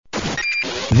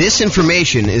This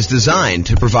information is designed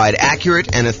to provide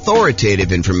accurate and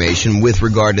authoritative information with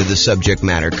regard to the subject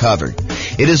matter covered.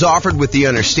 It is offered with the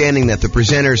understanding that the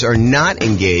presenters are not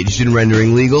engaged in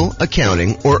rendering legal,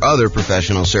 accounting, or other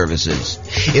professional services.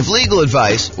 If legal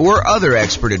advice or other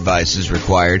expert advice is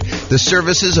required, the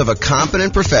services of a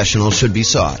competent professional should be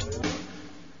sought.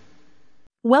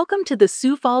 Welcome to the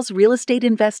Sioux Falls Real Estate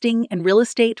Investing and Real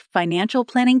Estate Financial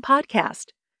Planning Podcast.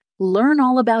 Learn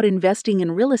all about investing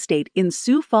in real estate in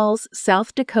Sioux Falls,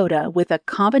 South Dakota with a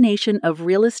combination of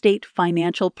real estate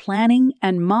financial planning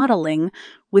and modeling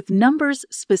with numbers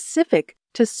specific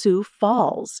to Sioux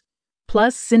Falls,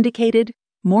 plus syndicated,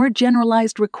 more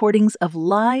generalized recordings of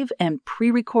live and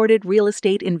pre-recorded real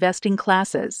estate investing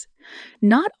classes,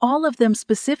 not all of them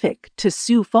specific to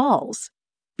Sioux Falls.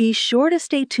 Be sure to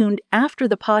stay tuned after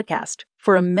the podcast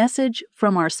for a message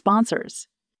from our sponsors.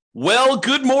 Well,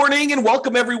 good morning and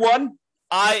welcome, everyone.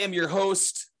 I am your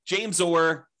host, James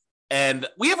Orr, and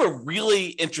we have a really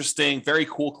interesting, very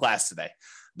cool class today.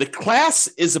 The class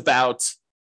is about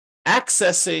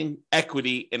accessing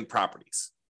equity in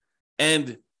properties.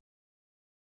 And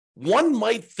one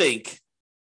might think,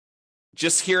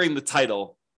 just hearing the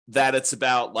title, that it's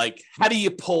about like, how do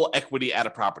you pull equity out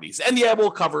of properties? And yeah,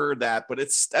 we'll cover that, but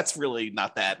that's really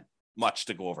not that much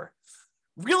to go over.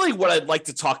 Really, what I'd like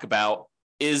to talk about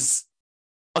is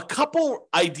a couple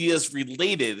ideas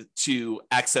related to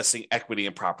accessing equity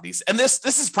in properties. And this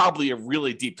is probably a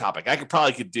really deep topic. I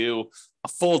could do a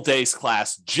full day's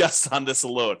class just on this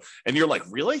alone. And you're like,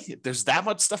 really? There's that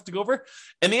much stuff to go over?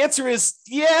 And the answer is,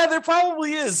 yeah, there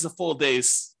probably is a full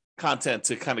day's content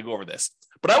to kind of go over this.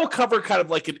 But I will cover kind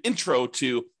of like an intro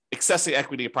to accessing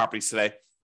equity in properties today.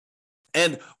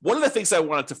 And one of the things I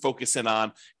wanted to focus in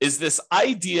on is this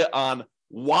idea on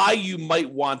why you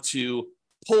might want to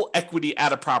pull equity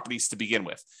out of properties to begin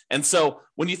with. And so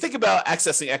when you think about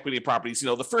accessing equity in properties,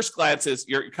 the first glance is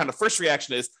your kind of first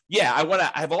reaction is, yeah,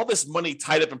 I have all this money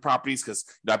tied up in properties because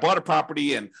I bought a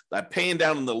property and I'm paying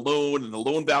down on the loan and the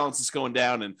loan balance is going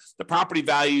down and the property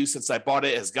value since I bought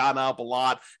it has gone up a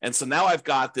lot. And so now I've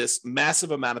got this massive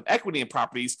amount of equity in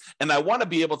properties and I want to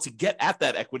be able to get at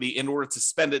that equity in order to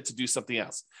spend it to do something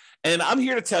else. And I'm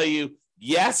here to tell you,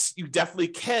 yes, you definitely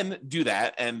can do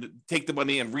that and take the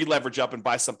money and re-leverage up and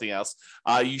buy something else.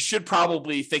 You should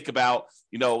probably think about,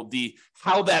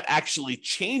 how that actually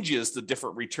changes the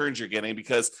different returns you're getting,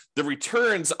 because the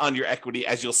returns on your equity,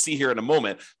 as you'll see here in a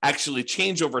moment, actually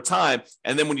change over time.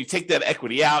 And then when you take that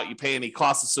equity out, you pay any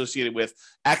costs associated with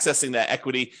accessing that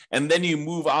equity, and then you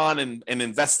move on and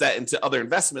invest that into other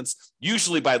investments,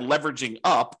 usually by leveraging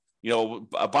up,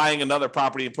 buying another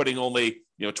property and putting only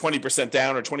 20%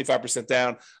 down or 25%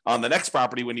 down on the next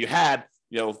property when you had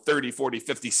 30, 40,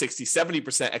 50, 60,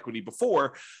 70% equity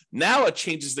before. Now it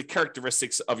changes the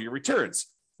characteristics of your returns.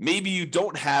 Maybe you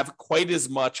don't have quite as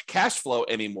much cash flow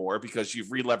anymore because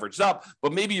you've re-leveraged up,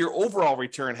 but maybe your overall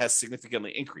return has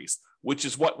significantly increased, which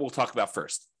is what we'll talk about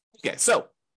first. Okay, so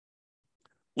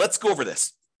let's go over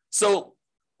this. So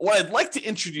what I'd like to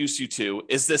introduce you to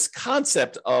is this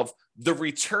concept of the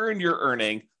return you're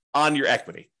earning on your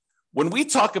equity. When we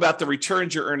talk about the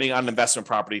returns you're earning on investment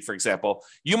property, for example,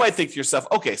 you might think to yourself,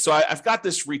 okay, so I've got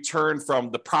this return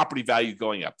from the property value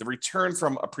going up, the return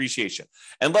from appreciation.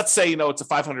 And let's say, it's a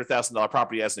 $500,000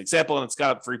 property as an example, and it's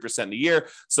got up 3% in a year.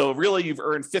 So really you've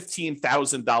earned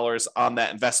 $15,000 on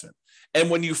that investment. And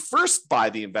when you first buy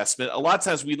the investment, a lot of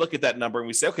times we look at that number and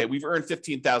we say, okay, we've earned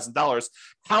 $15,000.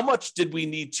 How much did we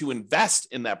need to invest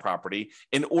in that property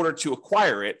in order to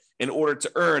acquire it, in order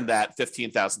to earn that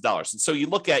 $15,000? And so you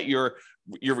look at your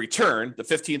return, the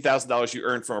 $15,000 you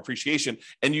earned from appreciation,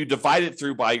 and you divide it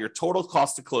through by your total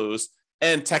cost to close,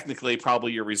 and technically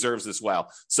probably your reserves as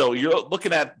well. So you're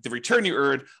looking at the return you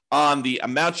earned on the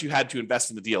amount you had to invest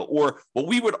in the deal, or what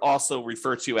we would also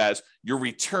refer to as your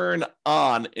return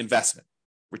on investment.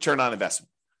 Return on investment.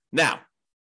 Now,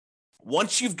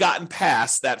 once you've gotten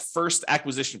past that first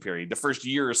acquisition period, the first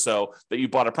year or so that you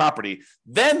bought a property,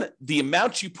 then the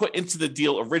amount you put into the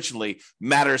deal originally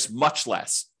matters much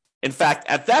less. In fact,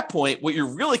 at that point, what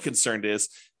you're really concerned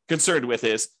with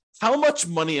is how much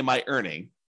money am I earning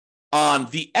on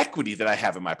the equity that I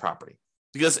have in my property?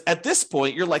 Because at this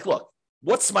point, you're like, look,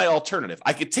 what's my alternative?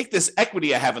 I could take this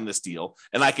equity I have in this deal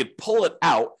and I could pull it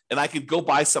out and I could go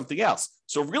buy something else.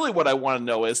 So really what I want to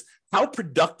know is, how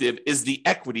productive is the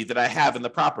equity that I have in the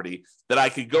property that I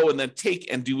could go and then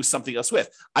take and do something else with?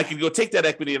 I could go take that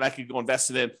equity and I could go invest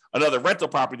it in another rental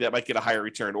property that might get a higher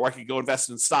return, or I could go invest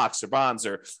in stocks or bonds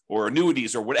or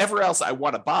annuities or whatever else I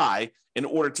want to buy in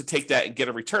order to take that and get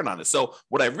a return on it. So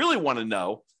what I really want to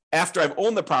know after I've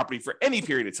owned the property for any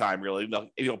period of time, really,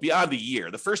 beyond a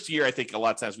year. The first year, I think a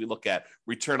lot of times we look at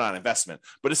return on investment.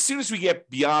 But as soon as we get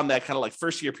beyond that kind of like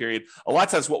first year period, a lot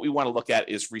of times what we want to look at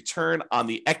is return on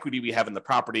the equity we have in the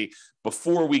property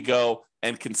before we go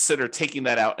and consider taking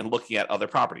that out and looking at other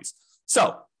properties.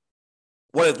 So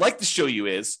what I'd like to show you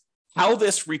is how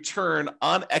this return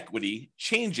on equity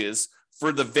changes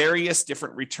for the various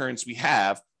different returns we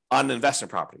have on an investment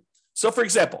property. So for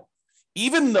example,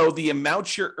 even though the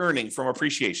amount you're earning from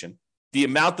appreciation, the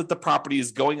amount that the property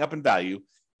is going up in value,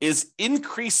 is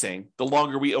increasing the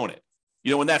longer we own it.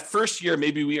 In that first year,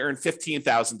 maybe we earned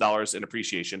 $15,000 in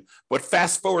appreciation, but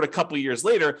fast forward a couple of years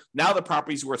later, now the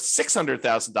property's worth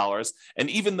 $600,000. And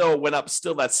even though it went up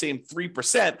still that same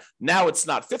 3%, now it's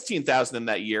not $15,000 in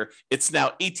that year, it's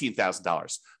now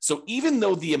 $18,000. So even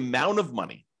though the amount of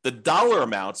money, the dollar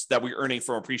amounts that we're earning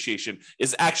from appreciation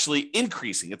is actually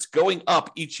increasing. It's going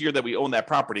up each year that we own that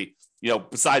property,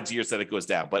 besides years that it goes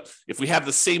down. But if we have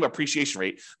the same appreciation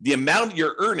rate, the amount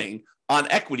you're earning on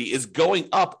equity is going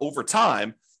up over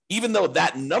time, even though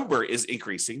that number is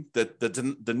increasing,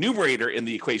 the numerator in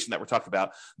the equation that we're talking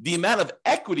about, the amount of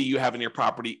equity you have in your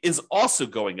property is also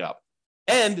going up.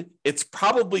 And it's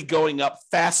probably going up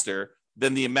faster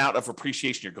than the amount of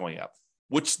appreciation you're going up,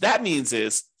 which that means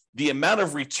is the amount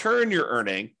of return you're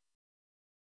earning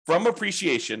from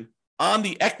appreciation on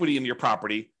the equity in your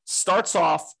property starts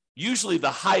off usually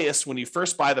the highest when you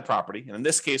first buy the property. And in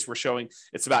this case, we're showing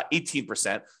it's about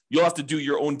 18%. You'll have to do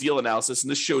your own deal analysis.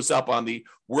 And this shows up on the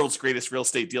world's greatest real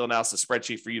estate deal analysis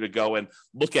spreadsheet for you to go and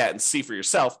look at and see for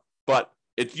yourself. But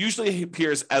it usually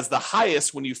appears as the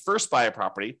highest when you first buy a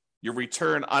property, your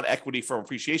return on equity from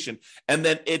appreciation, and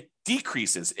then it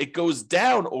decreases. It goes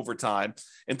down over time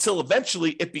until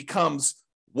eventually it becomes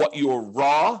what your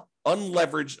raw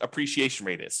unleveraged appreciation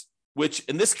rate is, which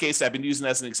in this case, I've been using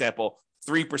as an example,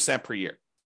 3% per year.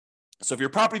 So if your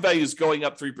property value is going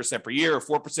up 3% per year or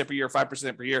 4% per year or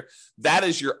 5% per year, that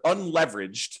is your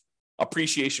unleveraged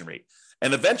appreciation rate.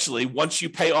 And eventually, once you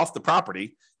pay off the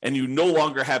property and you no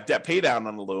longer have debt pay down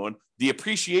on the loan, the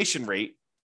appreciation rate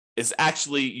is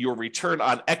actually your return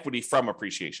on equity from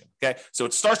appreciation. Okay. So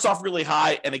it starts off really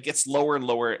high and it gets lower and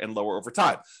lower and lower over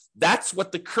time. That's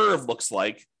what the curve looks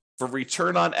like for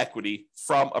return on equity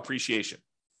from appreciation.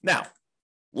 Now,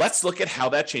 let's look at how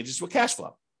that changes with cash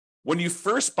flow. When you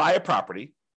first buy a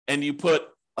property and you put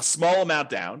a small amount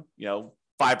down, 5%,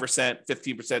 15%,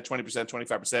 20%,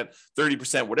 25%,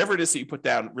 30%, whatever it is that you put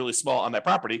down really small on that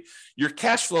property, your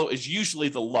cash flow is usually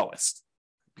the lowest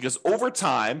because over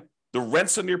time, the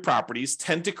rents on your properties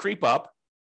tend to creep up,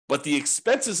 but the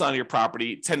expenses on your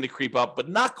property tend to creep up, but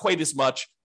not quite as much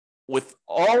with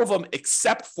all of them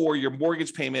except for your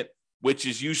mortgage payment, which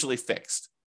is usually fixed.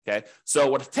 Okay. So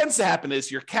what tends to happen is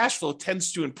your cash flow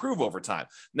tends to improve over time.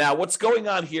 Now, what's going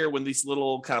on here when these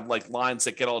little kind of like lines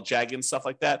that get all jagged and stuff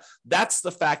like that, that's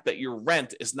the fact that your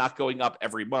rent is not going up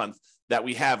every month, that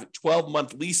we have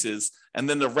 12-month leases and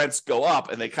then the rents go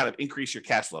up and they kind of increase your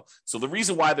cash flow. So the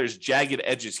reason why there's jagged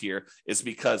edges here is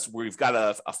because we've got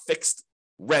a fixed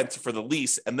rent for the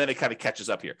lease and then it kind of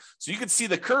catches up here. So you can see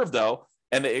the curve though,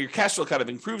 and your cash flow kind of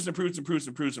improves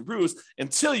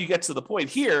until you get to the point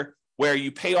here where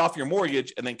you pay off your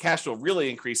mortgage and then cash flow really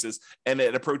increases and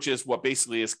it approaches what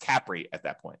basically is cap rate at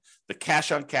that point. The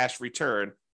cash on cash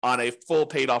return on a full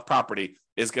paid off property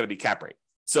is going to be cap rate.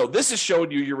 So this is showing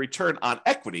you your return on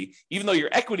equity. Even though your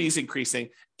equity is increasing,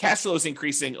 cash flow is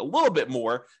increasing a little bit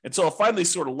more until it finally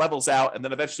sort of levels out and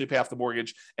then eventually pay off the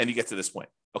mortgage and you get to this point.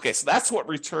 Okay, so that's what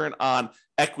return on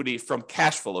equity from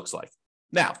cash flow looks like.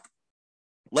 Now,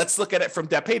 let's look at it from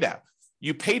debt pay down.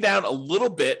 You pay down a little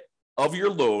bit of your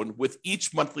loan with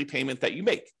each monthly payment that you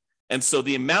make. And so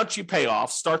the amount you pay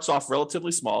off starts off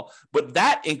relatively small, but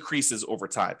that increases over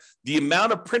time. The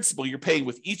amount of principal you're paying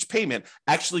with each payment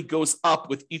actually goes up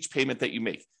with each payment that you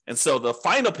make. And so the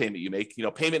final payment you make,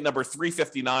 payment number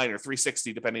 359 or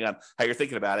 360, depending on how you're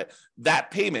thinking about it,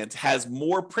 that payment has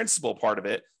more principal part of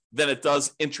it than it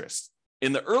does interest.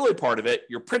 In the early part of it,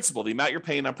 your principal, the amount you're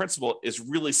paying on principal is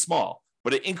really small,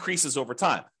 but it increases over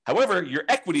time. However, your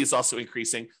equity is also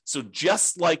increasing. So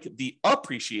just like the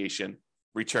appreciation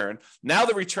return, now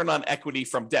the return on equity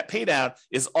from debt pay down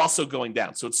is also going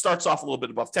down. So it starts off a little bit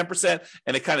above 10%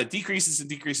 and it kind of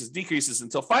decreases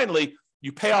until finally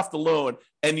you pay off the loan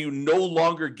and you no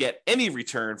longer get any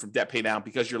return from debt pay down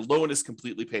because your loan is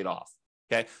completely paid off.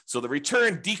 Okay. So the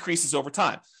return decreases over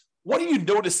time. What are you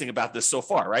noticing about this so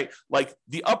far, right? Like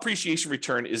the appreciation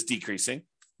return is decreasing.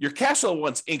 Your cash flow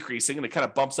one's increasing and it kind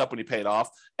of bumps up when you pay it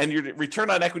off. And your return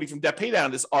on equity from debt pay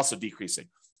down is also decreasing.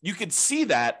 You can see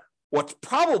that what's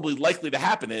probably likely to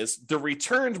happen is the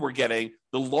returns we're getting,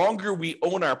 the longer we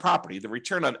own our property, the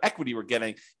return on equity we're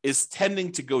getting is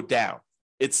tending to go down.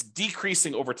 It's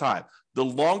decreasing over time. The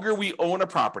longer we own a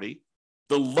property,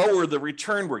 the lower the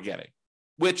return we're getting,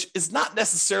 which is not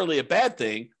necessarily a bad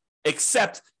thing,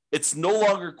 except it's no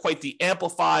longer quite the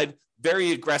amplified,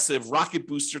 very aggressive rocket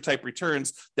booster type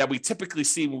returns that we typically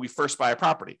see when we first buy a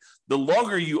property. The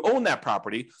longer you own that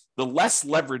property, the less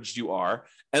leveraged you are,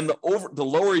 and the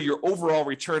lower your overall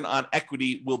return on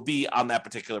equity will be on that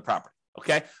particular property.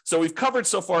 Okay, so we've covered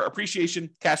so far appreciation,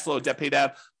 cash flow, debt pay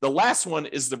down. The last one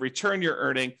is the return you're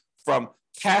earning from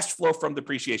cash flow from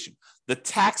depreciation, the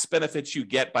tax benefits you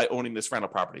get by owning this rental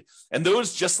property. And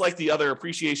those, just like the other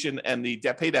appreciation and the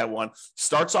debt pay down one,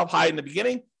 starts off high in the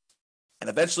beginning, and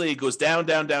eventually it goes down,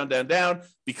 down, down, down, down,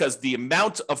 because the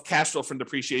amount of cash flow from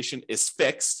depreciation is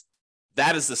fixed.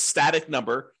 That is a static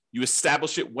number. You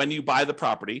establish it when you buy the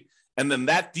property, and then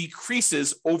that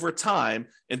decreases over time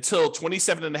until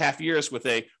 27 and a half years with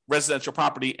a residential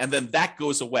property, and then that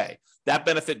goes away. That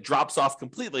benefit drops off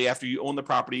completely after you own the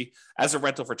property as a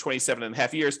rental for 27 and a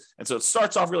half years, and so it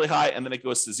starts off really high, and then it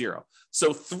goes to zero.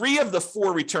 So 3 of the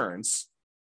 4 returns,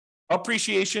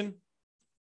 appreciation,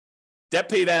 debt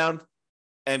pay down,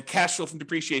 and cash flow from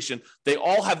depreciation, they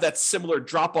all have that similar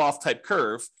drop-off type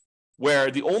curve,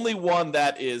 where the only one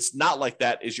that is not like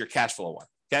that is your cash flow one.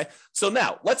 Okay, so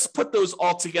now let's put those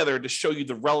all together to show you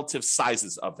the relative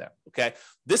sizes of them. Okay,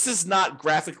 this is not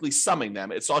graphically summing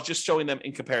them, it's all just showing them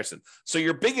in comparison. So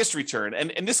your biggest return,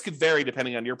 and this could vary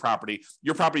depending on your property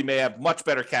may have much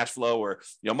better cash flow, or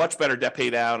much better debt pay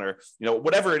down, or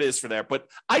whatever it is for there. But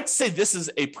I'd say this is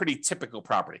a pretty typical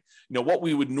property, what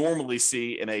we would normally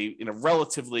see in a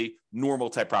relatively normal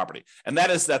type property. And that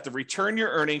is that the return you're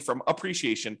earning from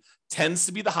appreciation tends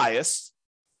to be the highest.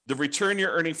 The return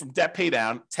you're earning from debt pay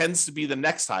down tends to be the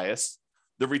next highest.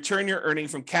 The return you're earning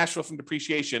from cash flow from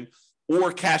depreciation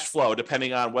or cash flow,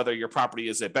 depending on whether your property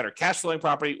is a better cash flowing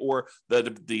property or the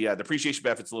depreciation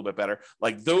benefit's a little bit better.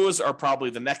 Like, those are probably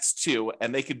the next 2,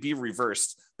 and they could be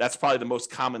reversed. That's probably the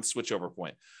most common switchover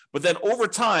point. But then over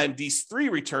time, these 3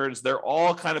 returns, they're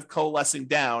all kind of coalescing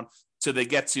down till they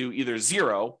get to either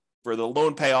zero for the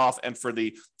loan payoff and for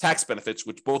the tax benefits,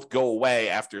 which both go away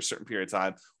after a certain period of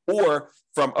time, or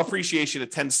from appreciation, it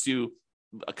tends to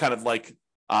kind of like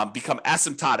become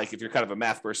asymptotic. If you're kind of a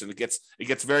math person, it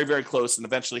gets very, very close and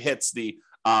eventually hits the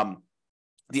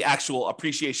actual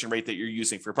appreciation rate that you're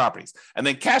using for properties. And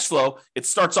then cash flow, it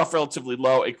starts off relatively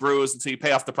low, it grows until you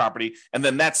pay off the property, and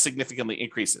then that significantly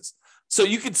increases. So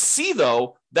you can see,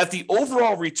 though, that the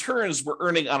overall returns we're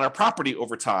earning on our property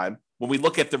over time, when we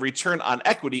look at the return on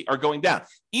equity, are going down,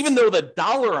 even though the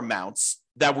dollar amounts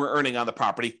that we're earning on the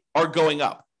property are going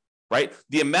up, right?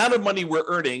 The amount of money we're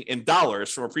earning in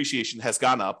dollars from appreciation has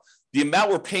gone up. The amount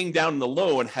we're paying down in the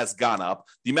loan has gone up.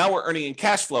 The amount we're earning in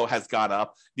cash flow has gone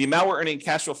up. The amount we're earning in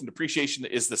cash flow from depreciation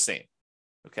is the same.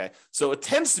 Okay, so it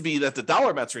tends to be that the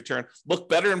dollar amounts return look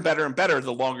better and better and better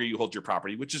the longer you hold your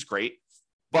property, which is great.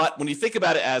 But when you think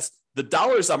about it as the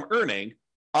dollars I'm earning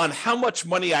on how much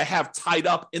money I have tied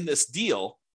up in this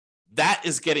deal, that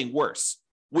is getting worse,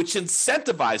 which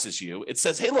incentivizes you. It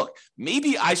says, hey, look,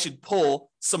 maybe I should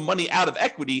pull some money out of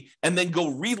equity and then go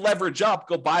re-leverage up,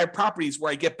 go buy properties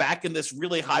where I get back in this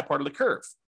really high part of the curve.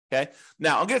 Okay.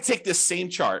 Now I'm going to take this same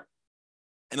chart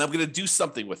and I'm going to do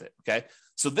something with it. Okay.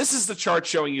 So this is the chart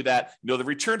showing you that, the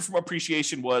return from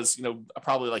appreciation was,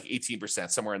 probably like 18%,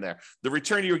 somewhere in there. The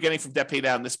return you were getting from debt pay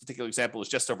down in this particular example was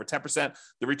just over 10%.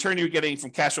 The return you were getting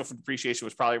from cash flow from depreciation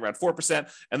was probably around 4%.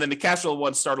 And then the cash flow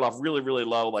one started off really, really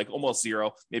low, like almost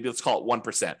zero. Maybe let's call it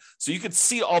 1%. So you could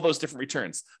see all those different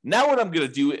returns. Now what I'm going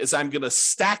to do is I'm going to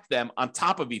stack them on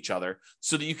top of each other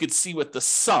so that you could see what the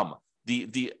sum,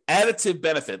 the additive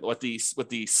benefit, what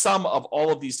the sum of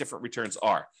all of these different returns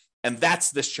are. And that's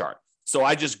this chart. So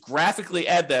I just graphically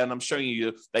add that, and I'm showing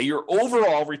you that your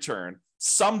overall return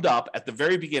summed up at the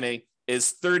very beginning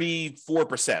is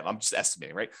 34%. I'm just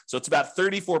estimating, right? So it's about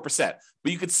 34%.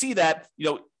 But you could see that,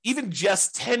 even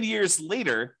just 10 years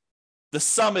later, the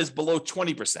sum is below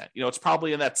 20%. It's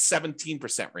probably in that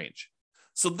 17% range.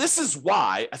 So this is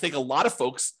why I think a lot of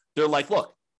folks, they're like,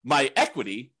 look, my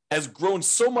equity has grown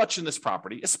so much in this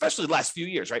property, especially the last few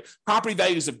years, right? Property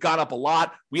values have gone up a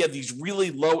lot. We have these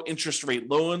really low interest rate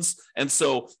loans. And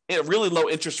so really low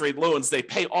interest rate loans, they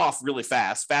pay off really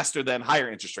fast, faster than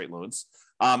higher interest rate loans.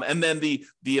 And then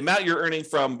the amount you're earning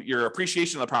from your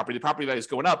appreciation of the property value is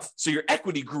going up. So your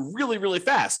equity grew really, really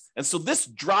fast. And so this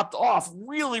dropped off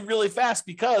really, really fast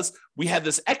because we had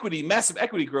this massive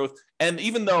equity growth. And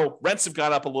even though rents have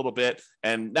gone up a little bit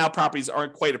and now properties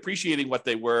aren't quite appreciating what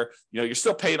they were, you're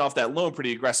still paying off that loan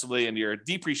pretty aggressively and your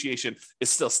depreciation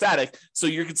is still static. So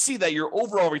you can see that your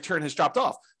overall return has dropped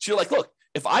off. So you're like, look,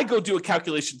 if I go do a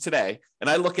calculation today and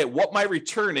I look at what my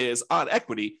return is on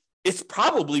equity, it's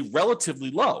probably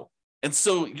relatively low. And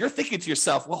so you're thinking to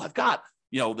yourself, well, I've got,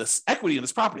 this equity in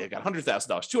this property. I got $100,000,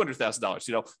 $200,000.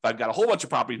 If I've got a whole bunch of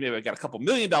properties, maybe I've got a couple $1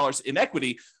 million in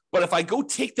equity. But if I go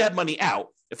take that money out,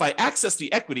 if I access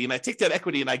the equity and I take that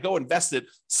equity and I go invest it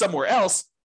somewhere else,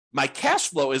 my cash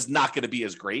flow is not going to be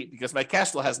as great because my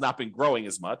cash flow has not been growing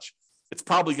as much. It's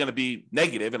probably going to be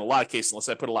negative in a lot of cases unless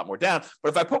I put a lot more down. But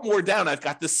if I put more down, I've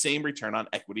got the same return on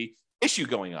equity issue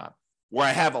going on, where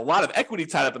I have a lot of equity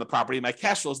tied up in the property, my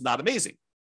cash flow is not amazing.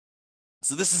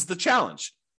 So this is the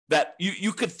challenge that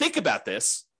you could think about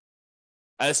this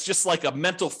as just like a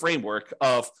mental framework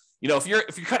of, if you're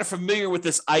kind of familiar with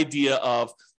this idea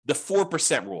of the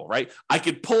 4% rule, right? I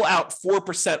could pull out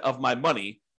 4% of my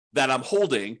money that I'm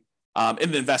holding in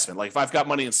an investment. Like if I've got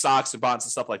money in stocks and bonds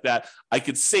and stuff like that, I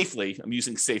could safely, I'm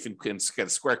using safe in kind of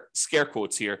scare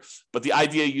quotes here, but the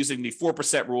idea using the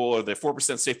 4% rule or the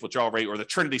 4% safe withdrawal rate or the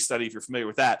Trinity study, if you're familiar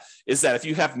with that, is that if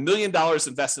you have $1 million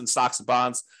invested in stocks and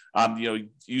bonds,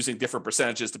 using different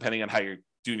percentages depending on how you're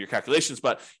doing your calculations,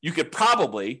 but you could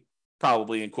probably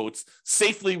in quotes,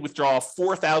 safely withdraw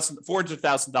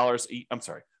 $40,000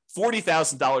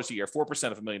 a year,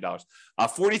 4% of $1 million,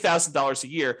 $40,000 a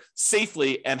year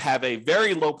safely and have a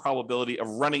very low probability of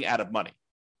running out of money.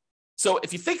 So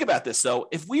if you think about this, though,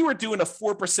 if we were doing a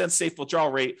 4% safe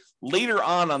withdrawal rate later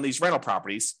on these rental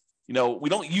properties, we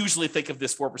don't usually think of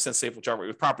this 4% safe withdrawal rate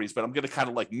with properties, but I'm going to kind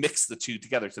of like mix the two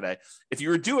together today. If you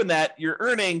were doing that, you're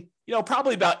earning,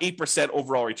 probably about 8%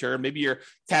 overall return. Maybe your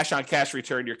cash on cash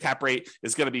return, your cap rate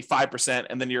is going to be 5%,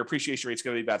 and then your appreciation rate is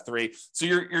going to be about 3%. So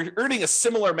you're earning a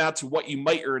similar amount to what you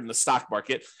might earn in the stock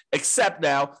market, except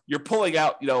now you're pulling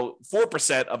out,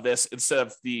 4% of this instead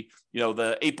of the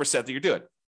 8% that you're doing.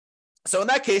 So in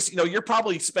that case, you're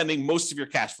probably spending most of your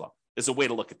cash flow is a way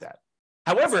to look at that.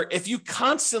 However, if you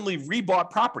constantly rebought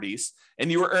properties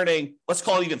and you were earning, let's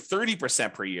call it even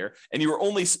 30% per year, and you were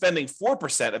only spending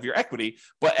 4% of your equity,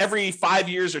 but every 5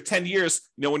 years or 10 years,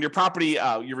 when your property,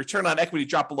 your return on equity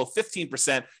dropped below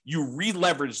 15%, you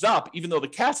re-leveraged up, even though the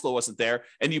cash flow wasn't there,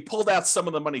 and you pulled out some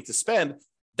of the money to spend.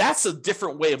 That's a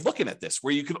different way of looking at this,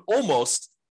 where you could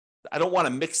almost, I don't want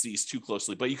to mix these too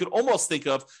closely, but you could almost think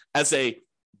of as a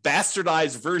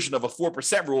bastardized version of a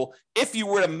 4% rule if you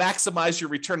were to maximize your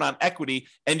return on equity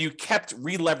and you kept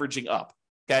re-leveraging up,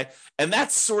 okay? And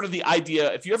that's sort of the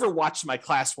idea. If you ever watched my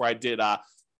class where I did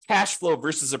cash flow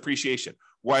versus appreciation,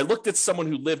 where I looked at someone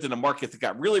who lived in a market that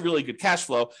got really, really good cash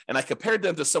flow, and I compared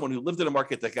them to someone who lived in a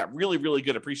market that got really, really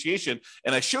good appreciation,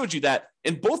 and I showed you that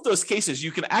in both those cases, you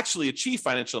can actually achieve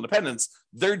financial independence.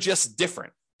 They're just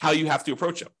different how you have to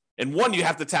approach them. And one, you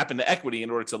have to tap into equity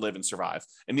in order to live and survive.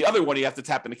 And the other one, you have to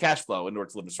tap into cash flow in order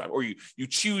to live and survive. Or you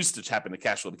choose to tap into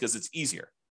cash flow because it's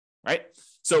easier, right?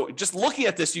 So just looking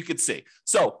at this, you could see.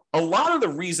 So a lot of the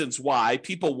reasons why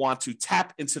people want to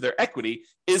tap into their equity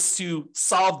is to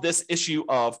solve this issue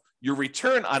of your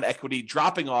return on equity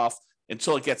dropping off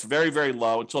until it gets very, very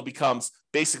low, until it becomes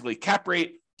basically cap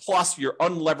rate plus your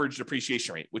unleveraged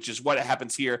depreciation rate, which is what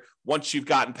happens here once you've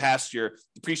gotten past your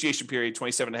depreciation period,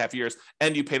 27 and a half years,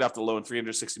 and you paid off the loan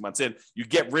 360 months in. You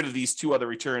get rid of these two other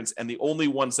returns, and the only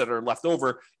ones that are left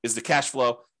over is the cash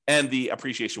flow and the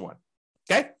appreciation one.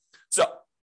 Okay? So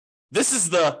this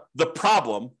is the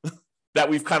problem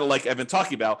that we've kind of like I've been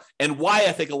talking about, and why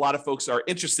I think a lot of folks are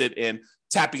interested in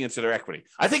tapping into their equity.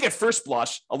 I think at first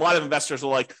blush, a lot of investors are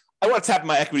like, I want to tap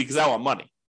my equity because I want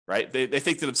money. Right? They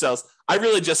think to themselves, I'm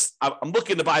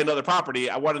looking to buy another property.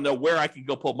 I want to know where I can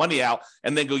go pull money out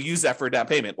and then go use that for a down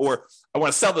payment. Or I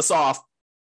want to sell this off,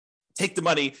 take the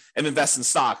money and invest in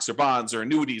stocks or bonds or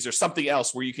annuities or something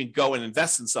else where you can go and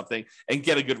invest in something and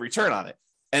get a good return on it.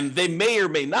 And they may or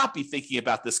may not be thinking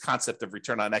about this concept of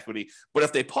return on equity. But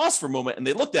if they pause for a moment and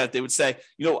they looked at it, they would say,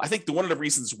 I think one of the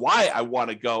reasons why I want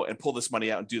to go and pull this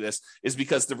money out and do this is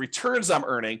because the returns I'm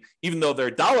earning, even though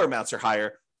their dollar amounts are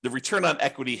higher, the return on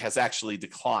equity has actually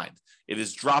declined. It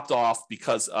has dropped off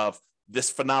because of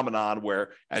this phenomenon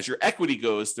where as your equity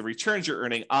goes, the returns you're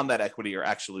earning on that equity are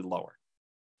actually lower.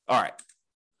 All right.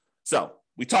 So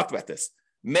we talked about this.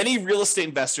 Many real estate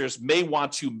investors may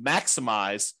want to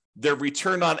maximize their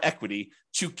return on equity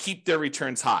to keep their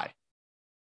returns high.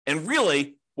 And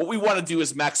really, what we want to do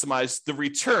is maximize the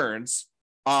returns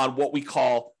on what we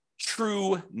call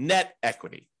true net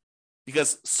equity.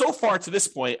 Because so far to this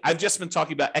point, I've just been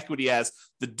talking about equity as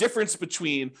the difference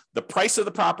between the price of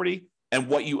the property and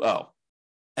what you owe.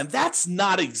 And that's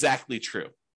not exactly true.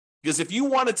 Because if you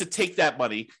wanted to take that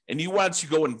money and you wanted to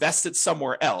go invest it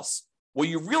somewhere else, what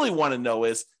you really want to know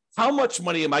is how much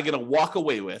money am I going to walk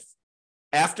away with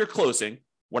after closing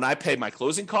when I pay my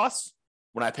closing costs,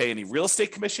 when I pay any real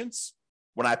estate commissions,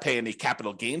 when I pay any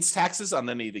capital gains taxes on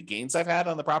any of the gains I've had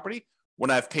on the property,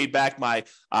 when I've paid back my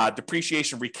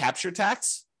depreciation recapture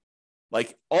tax.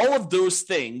 Like all of those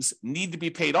things need to be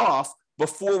paid off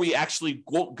before we actually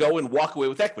go and walk away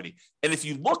with equity. And if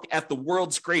you look at the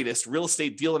world's greatest real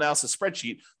estate deal analysis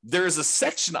spreadsheet, there's a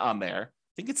section on there,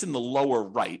 I think it's in the lower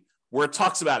right, where it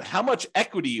talks about how much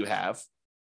equity you have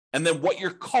and then what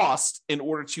your cost in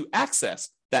order to access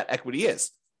that equity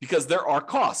is. Because there are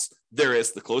costs. There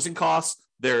is the closing costs,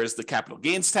 there is the capital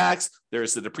gains tax, there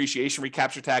is the depreciation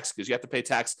recapture tax, because you have to pay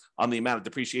tax on the amount of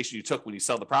depreciation you took when you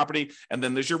sell the property, and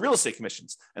then there's your real estate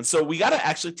commissions. And so we got to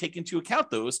actually take into account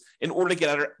those in order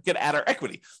to get at our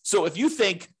equity. So if you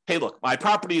think, hey, look, my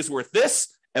property is worth this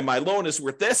and my loan is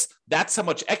worth this, that's how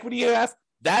much equity you have,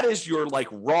 that is your like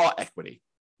raw equity.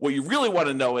 What you really want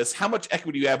to know is how much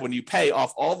equity you have when you pay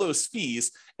off all those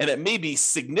fees, and it may be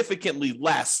significantly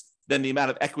less than the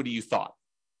amount of equity you thought.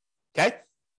 Okay?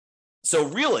 So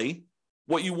really,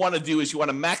 what you want to do is you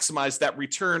want to maximize that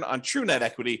return on true net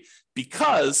equity,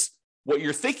 because what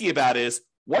you're thinking about is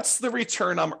what's the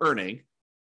return I'm earning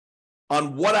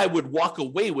on what I would walk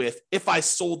away with if I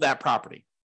sold that property?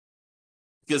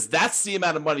 Because that's the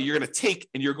amount of money you're going to take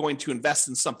and you're going to invest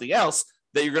in something else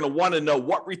that you're going to want to know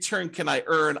what return can I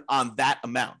earn on that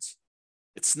amount.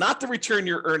 It's not the return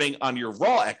you're earning on your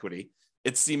raw equity.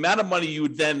 It's the amount of money you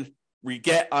would then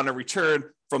get on a return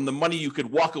from the money you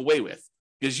could walk away with.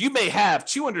 Because you may have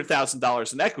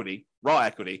 $200,000 in equity, raw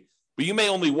equity, but you may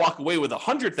only walk away with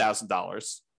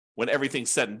 $100,000 when everything's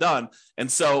said and done.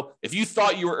 And so if you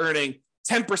thought you were earning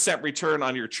 10% return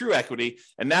on your true equity,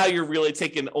 and now you're really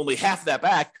taking only half of that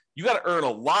back, you got to earn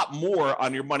a lot more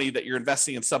on your money that you're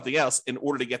investing in something else in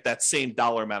order to get that same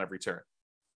dollar amount of return.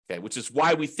 Okay, which is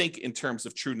why we think in terms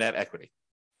of true net equity.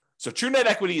 So true net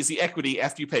equity is the equity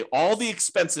after you pay all the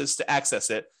expenses to access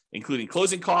it, including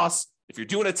closing costs. If you're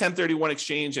doing a 1031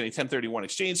 exchange, any 1031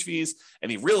 exchange fees,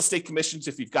 any real estate commissions,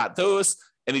 if you've got those,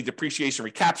 any depreciation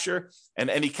recapture, and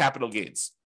any capital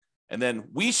gains. And then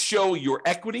we show your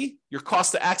equity, your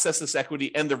cost to access this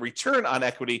equity, and the return on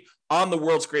equity on the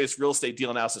world's greatest real estate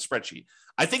deal analysis spreadsheet.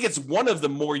 I think it's one of the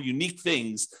more unique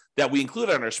things that we include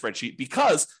on our spreadsheet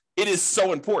because it is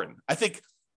so important. I think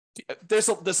there's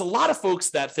a lot of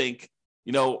folks that think,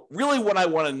 you know, really what I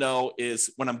want to know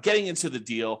is when I'm getting into the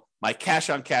deal, my cash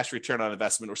on cash return on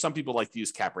investment, or some people like to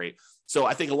use cap rate. So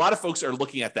I think a lot of folks are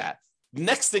looking at that.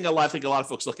 Next thing I think a lot of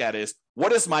folks look at is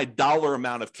what is my dollar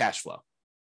amount of cash flow?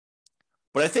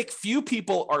 But I think few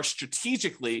people are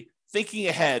strategically thinking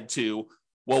ahead to,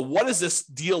 well, what does this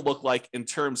deal look like in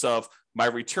terms of my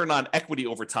return on equity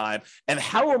over time? And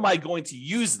how am I going to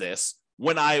use this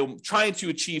when I'm trying to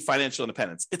achieve financial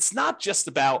independence? It's not just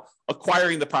about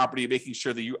acquiring the property and making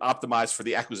sure that you optimize for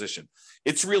the acquisition.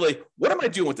 It's really, what am I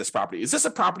doing with this property? Is this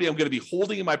a property I'm going to be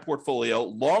holding in my portfolio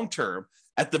long-term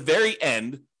at the very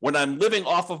end when I'm living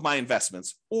off of my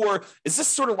investments? Or is this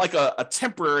sort of like a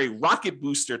temporary rocket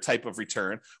booster type of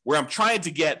return where I'm trying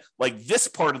to get like this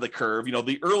part of the curve, you know,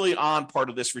 the early on part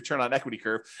of this return on equity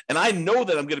curve. And I know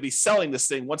that I'm going to be selling this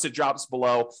thing once it drops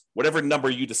below whatever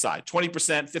number you decide,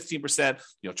 20%, 15%,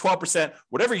 12%,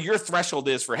 whatever your threshold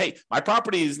is for, hey, my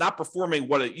property is not performing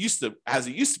what it used to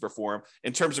perform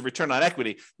in terms of return on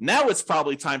equity. Now it's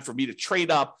probably time for me to trade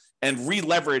up and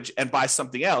re-leverage and buy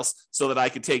something else so that I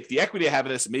can take the equity I have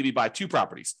in this and maybe buy 2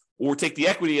 properties, or take the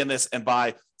equity in this and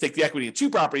take the equity in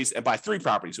 2 properties and buy 3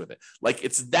 properties with it. Like,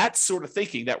 it's that sort of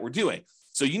thinking that we're doing.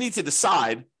 So you need to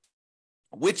decide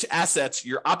which assets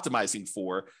you're optimizing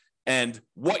for and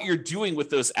what you're doing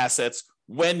with those assets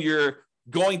when you're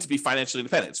going to be financially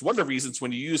independent. It's one of the reasons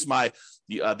when you use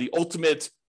the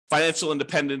ultimate financial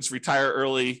independence, retire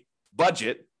early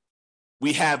budget,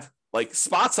 we have like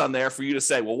spots on there for you to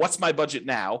say, well, what's my budget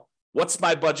now? What's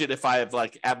my budget if I have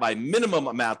like at my minimum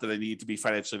amount that I need to be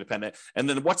financially independent? And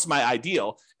then what's my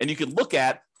ideal? And you can look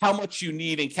at how much you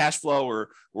need in cash flow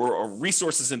or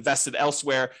resources invested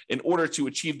elsewhere in order to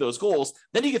achieve those goals.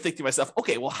 Then you can think to myself,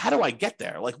 okay, well, how do I get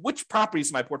there? Like, which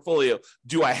properties in my portfolio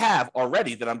do I have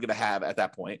already that I'm going to have at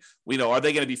that point? Are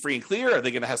they going to be free and clear? Are they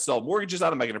going to have still mortgages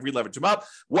on them? Am I going to re-leverage them up?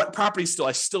 What properties do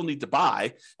I still need to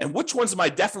buy? And which ones am I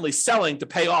definitely selling to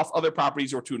pay off other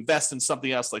properties or to invest in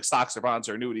something else like stocks or bonds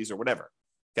or annuities or whatever?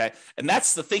 Okay. And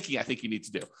that's the thinking I think you need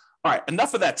to do. All right.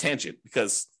 Enough of that tangent,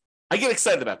 because I get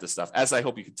excited about this stuff, as I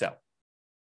hope you can tell.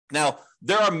 Now,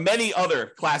 there are many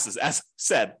other classes, as I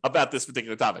said, about this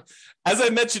particular topic. As I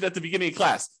mentioned at the beginning of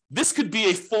class, this could be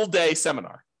a full day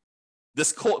seminar.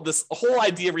 This whole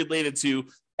idea related to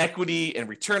equity and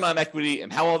return on equity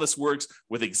and how all this works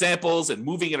with examples and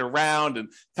moving it around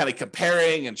and kind of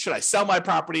comparing, and should I sell my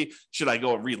property? Should I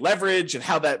go and re-leverage, and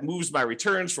how that moves my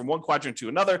returns from one quadrant to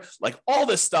another? Like all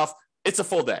this stuff, it's a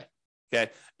full day. Okay.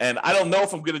 And I don't know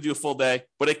if I'm going to do a full day,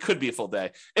 but it could be a full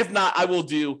day. If not, I will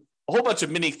do a whole bunch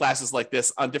of mini classes like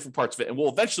this on different parts of it, and we'll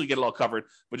eventually get it all covered,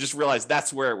 but just realize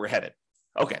that's where we're headed.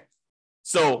 Okay.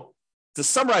 So to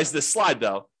summarize this slide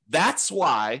though, that's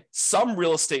why some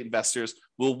real estate investors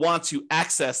will want to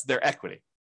access their equity.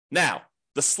 Now,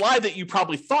 the slide that you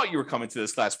probably thought you were coming to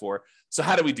this class for, so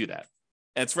how do we do that?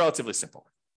 And it's relatively simple.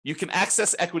 You can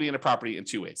access equity in a property in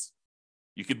two ways.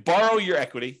 You could borrow your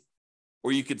equity,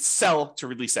 or you could sell to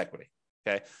release equity,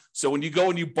 okay? So when you go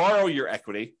and you borrow your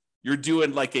equity, you're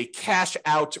doing like a cash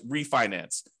out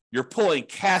refinance. You're pulling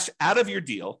cash out of your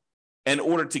deal in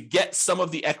order to get some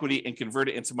of the equity and convert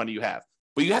it into money you have.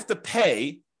 But you have to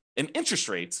pay an interest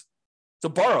rate to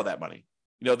borrow that money.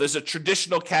 You know, there's a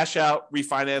traditional cash out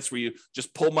refinance where you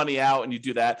just pull money out and you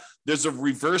do that. There's a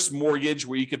reverse mortgage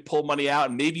where you could pull money out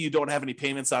and maybe you don't have any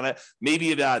payments on it. Maybe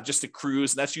it just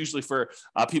accrues. And that's usually for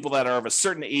people that are of a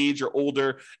certain age or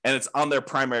older, and it's on their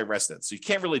primary residence. So you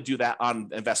can't really do that on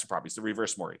investment properties, the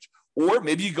reverse mortgage. Or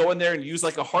maybe you go in there and use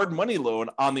like a hard money loan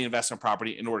on the investment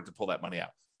property in order to pull that money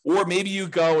out. Or maybe you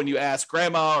go and you ask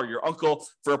grandma or your uncle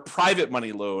for a private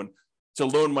money loan to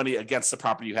loan money against the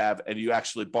property you have, and you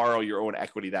actually borrow your own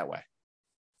equity that way.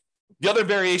 The other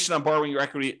variation on borrowing your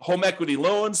equity, home equity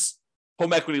loans,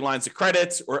 home equity lines of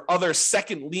credit, or other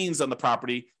second liens on the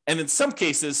property. And in some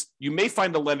cases, you may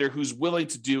find a lender who's willing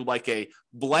to do like a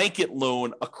blanket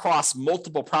loan across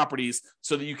multiple properties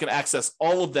so that you can access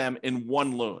all of them in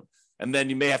one loan. And then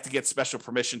you may have to get special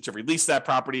permission to release that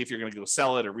property if you're going to go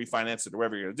sell it or refinance it or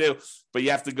whatever you're going to do. But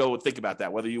you have to go and think about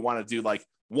that, whether you want to do like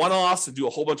one-offs and do a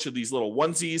whole bunch of these little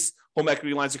onesies, home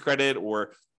equity lines of credit,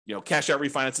 or cash out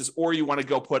refinances, or you want to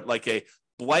go put like a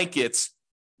blanket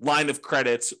line of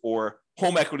credit or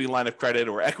home equity line of credit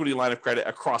or equity line of credit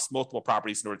across multiple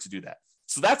properties in order to do that.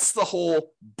 So that's the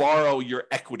whole borrow your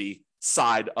equity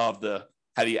side of the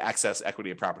how do you access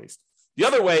equity in properties. The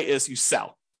other way is you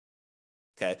sell.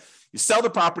 Okay, you sell the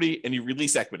property and you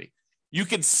release equity. You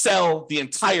can sell the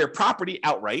entire property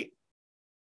outright,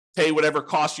 pay whatever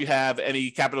cost you have,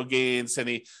 any capital gains,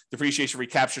 any depreciation,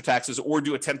 recapture taxes, or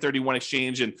do a 1031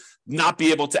 exchange and not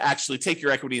be able to actually take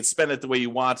your equity and spend it the way you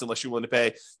want unless you're willing to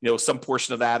pay, some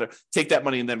portion of that, or take that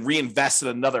money and then reinvest in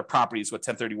another property is what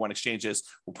 1031 exchange is.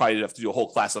 We'll probably have to do a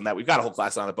whole class on that. We've got a whole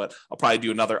class on it, but I'll probably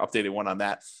do another updated one on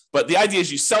that. But the idea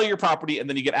is you sell your property and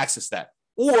then you get access to that.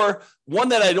 Or one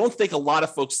that I don't think a lot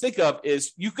of folks think of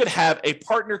is you could have a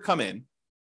partner come in,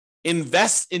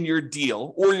 invest in your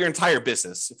deal or your entire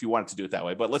business if you wanted to do it that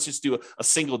way. But let's just do a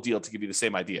single deal to give you the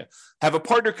same idea. Have a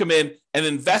partner come in and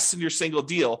invest in your single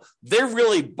deal. They're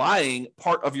really buying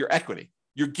part of your equity.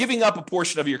 You're giving up a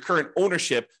portion of your current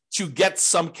ownership to get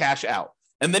some cash out.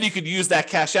 And then you could use that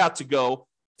cash out to go,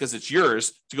 because it's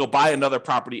yours, to go buy another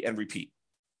property and repeat.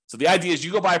 So the idea is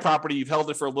you go buy a property, you've held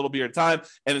it for a little bit of time,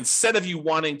 and instead of you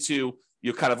wanting to,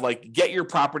 kind of like get your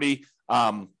property,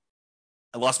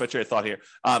 I lost my train of thought here.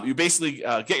 You basically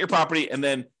get your property and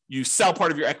then you sell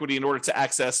part of your equity in order to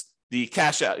access the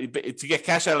cash out, to get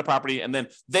cash out of the property, and then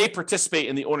they participate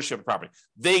in the ownership of the property.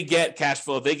 They get cash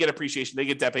flow, they get appreciation, they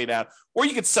get debt paid out, or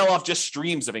you could sell off just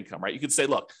streams of income, right? You could say,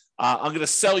 look, I'm going to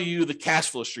sell you the cash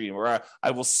flow stream, or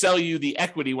I will sell you the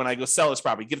equity when I go sell this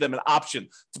property, give them an option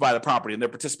to buy the property, and they're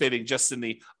participating just in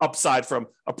the upside from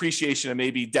appreciation and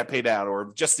maybe debt paid out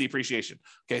or just the appreciation.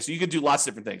 Okay, so you could do lots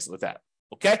of different things with that.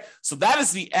 Okay, so that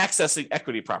is the accessing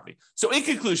equity property. So in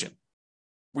conclusion,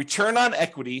 return on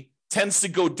equity tends to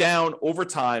go down over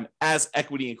time as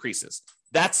equity increases.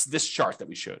 That's this chart that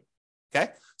we showed.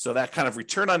 Okay, so that kind of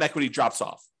return on equity drops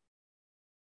off.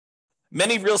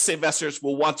 Many real estate investors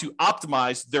will want to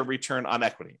optimize their return on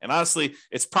equity. And honestly,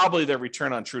 it's probably their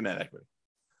return on true net equity.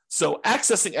 So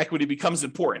accessing equity becomes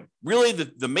important. Really,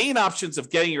 the main options of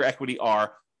getting your equity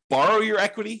are borrow your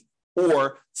equity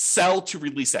or sell to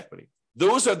release equity.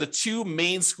 Those are the two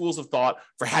main schools of thought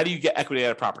for how do you get equity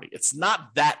out of property. It's not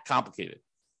that complicated.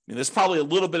 I mean, there's probably a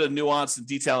little bit of nuance and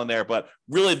detail in there, but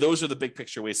really those are the big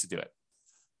picture ways to do it.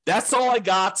 That's all I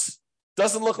got.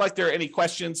 Doesn't look like there are any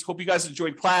questions. Hope you guys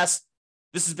enjoyed class.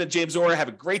 This has been James Orr. Have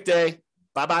a great day.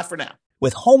 Bye-bye for now.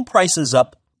 With home prices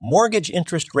up, mortgage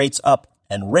interest rates up,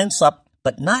 and rents up,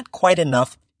 but not quite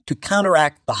enough to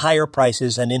counteract the higher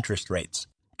prices and interest rates.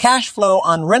 Cash flow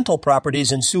on rental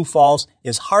properties in Sioux Falls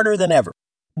is harder than ever.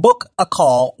 Book a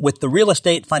call with the Real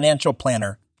Estate Financial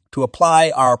Planner to apply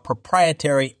our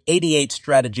proprietary 88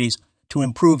 strategies to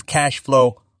improve cash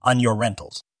flow on your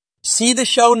rentals. See the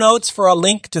show notes for a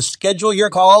link to schedule your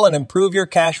call and improve your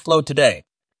cash flow today.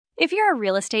 If you're a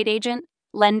real estate agent,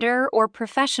 lender, or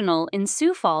professional in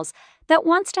Sioux Falls that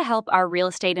wants to help our real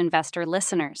estate investor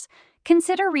listeners,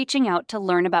 consider reaching out to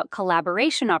learn about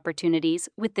collaboration opportunities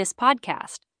with this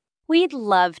podcast. We'd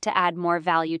love to add more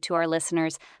value to our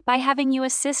listeners by having you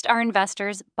assist our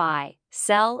investors buy,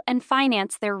 sell, and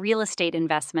finance their real estate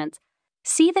investments.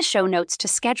 See the show notes to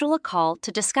schedule a call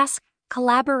to discuss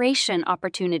collaboration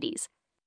opportunities.